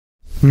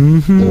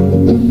Well,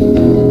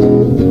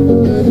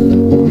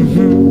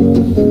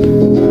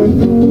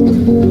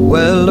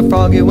 the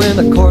froggy went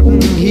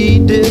a-courtin', he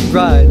did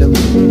ride him.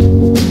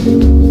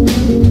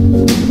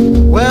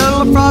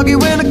 Well, the froggy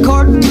went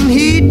a-courtin',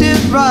 he did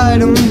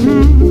ride him.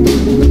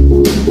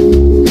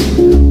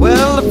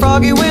 Well, the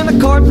froggy went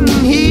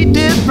a-courtin', he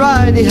did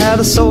ride. He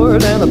had a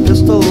sword and a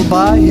pistol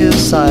by his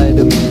side.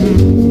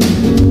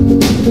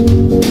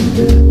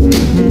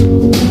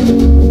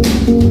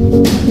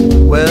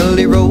 Well,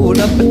 he rode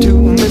up to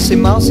Missy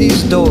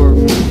Mousie's door.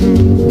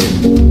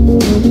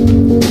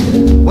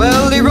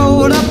 Well, he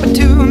rode up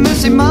to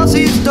Missy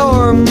Mousie's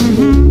door.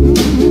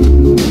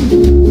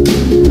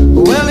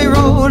 Well, he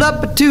rode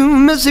up to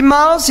Missy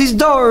Mousie's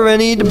door,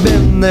 and he'd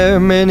been there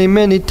many,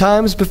 many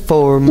times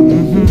before.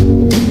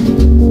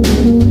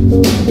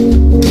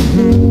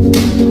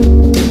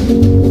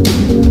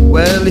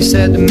 Well, he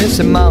said to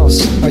Missy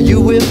Mouse, are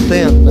you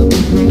within?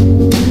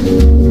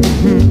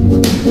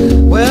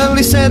 Well,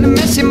 he said to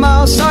Missy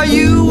Mouse, are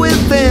you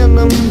within?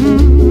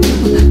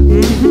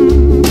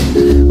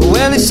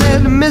 Well, he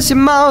said to Missy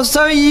Mouse,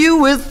 are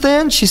you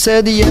within? She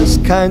said, yes,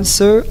 kind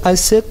sir, I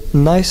sit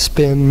and I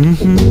spin.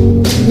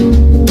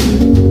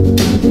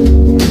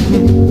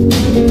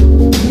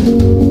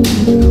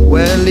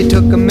 Well, he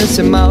took a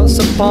Missy Mouse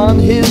upon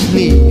his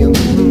knee.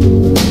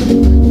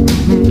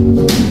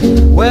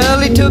 Well,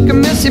 he took a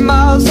Missy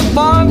Mouse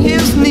upon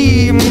his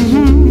knee.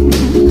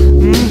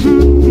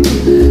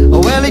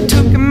 Well, he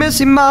took a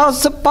Missy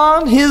Mouse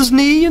upon his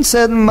knee and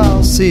said,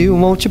 Mousie,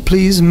 won't you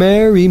please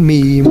marry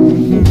me?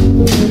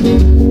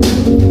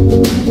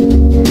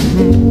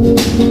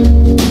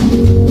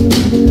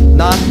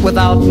 Not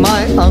without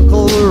my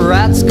Uncle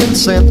Rat's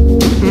consent.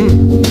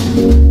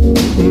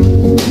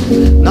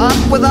 Not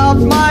without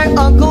my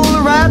Uncle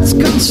Rat's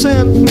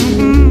consent.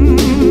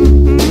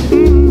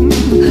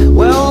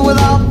 Well,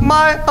 without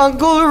my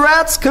Uncle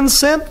Rat's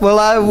consent, well,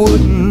 I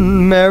wouldn't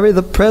marry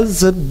the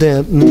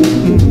president.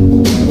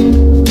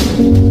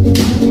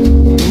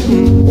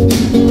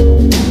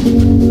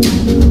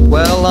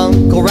 Well,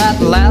 Uncle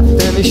Rat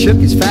laughed and he shook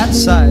his fat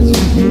sides.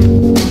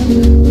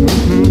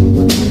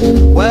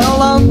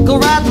 Well, Uncle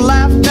Rat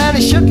laughed and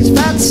he shook his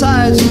fat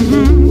sides.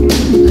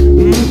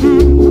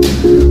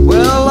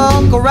 Well,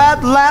 Uncle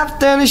Rat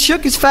laughed and he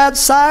shook his fat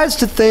sides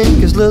to think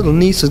his little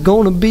niece is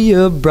gonna be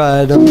a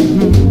bride.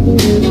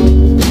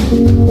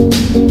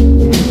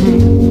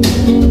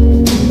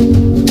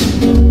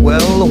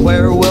 Well,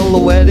 where will the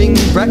wedding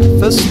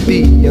breakfast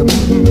be?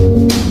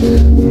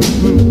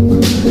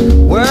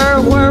 Where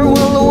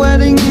will the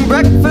wedding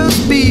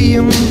breakfast be?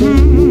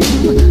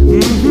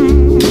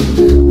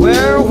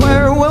 Where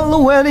will the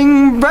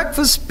wedding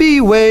breakfast be?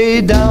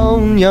 Way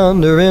down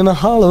yonder in a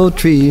hollow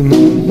tree.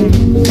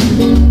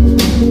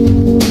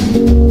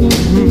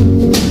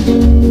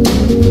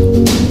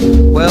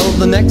 Well,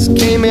 the next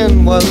came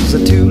in was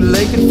a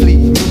two-legged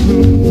flea.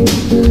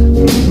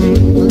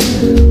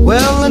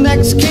 Well, the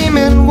next came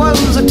in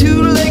was a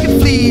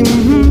two-legged flea.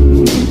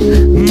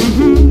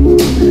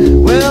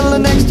 Well, the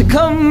next to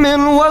come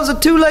in was a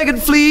two-legged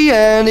flea,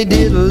 and he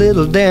did a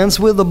little dance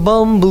with a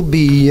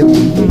bumblebee.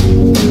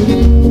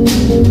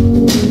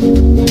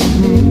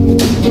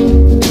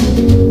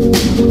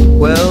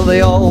 Well,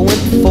 they all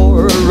went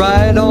for a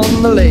ride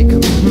on the lake.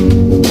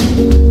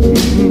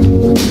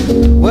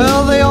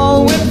 Well, they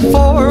all went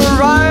for a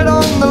ride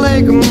on the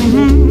lake.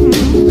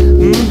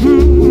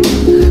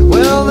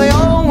 Well, they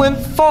all went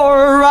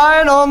for a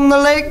ride on the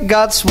lake,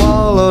 got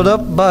swallowed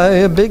up by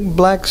a big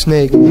black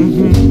snake.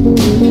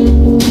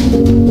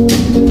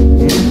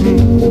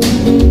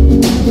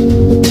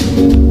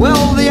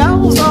 Well, the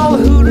owls all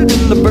hooted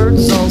and the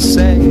birds all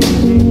sang.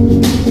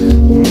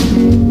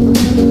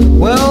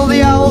 Well,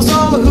 the owls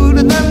all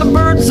hooted and the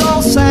birds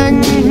all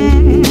sang.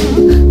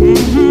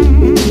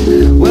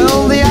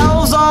 Well, the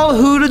owls all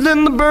hooted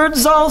and the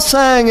birds all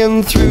sang,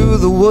 and through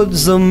the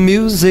woods the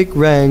music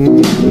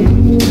rang.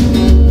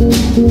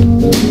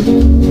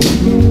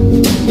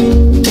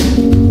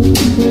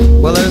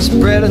 Well, there's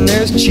bread and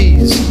there's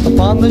cheese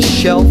upon the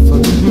shelf.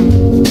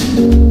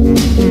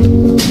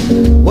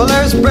 Well,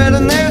 there's bread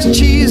and there's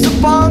cheese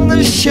upon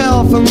the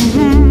shelf.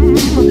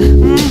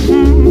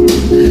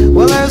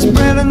 Well, there's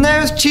bread and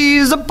there's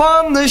cheese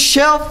upon the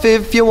shelf.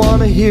 If you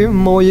want to hear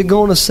more, you're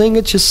gonna sing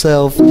it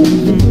yourself.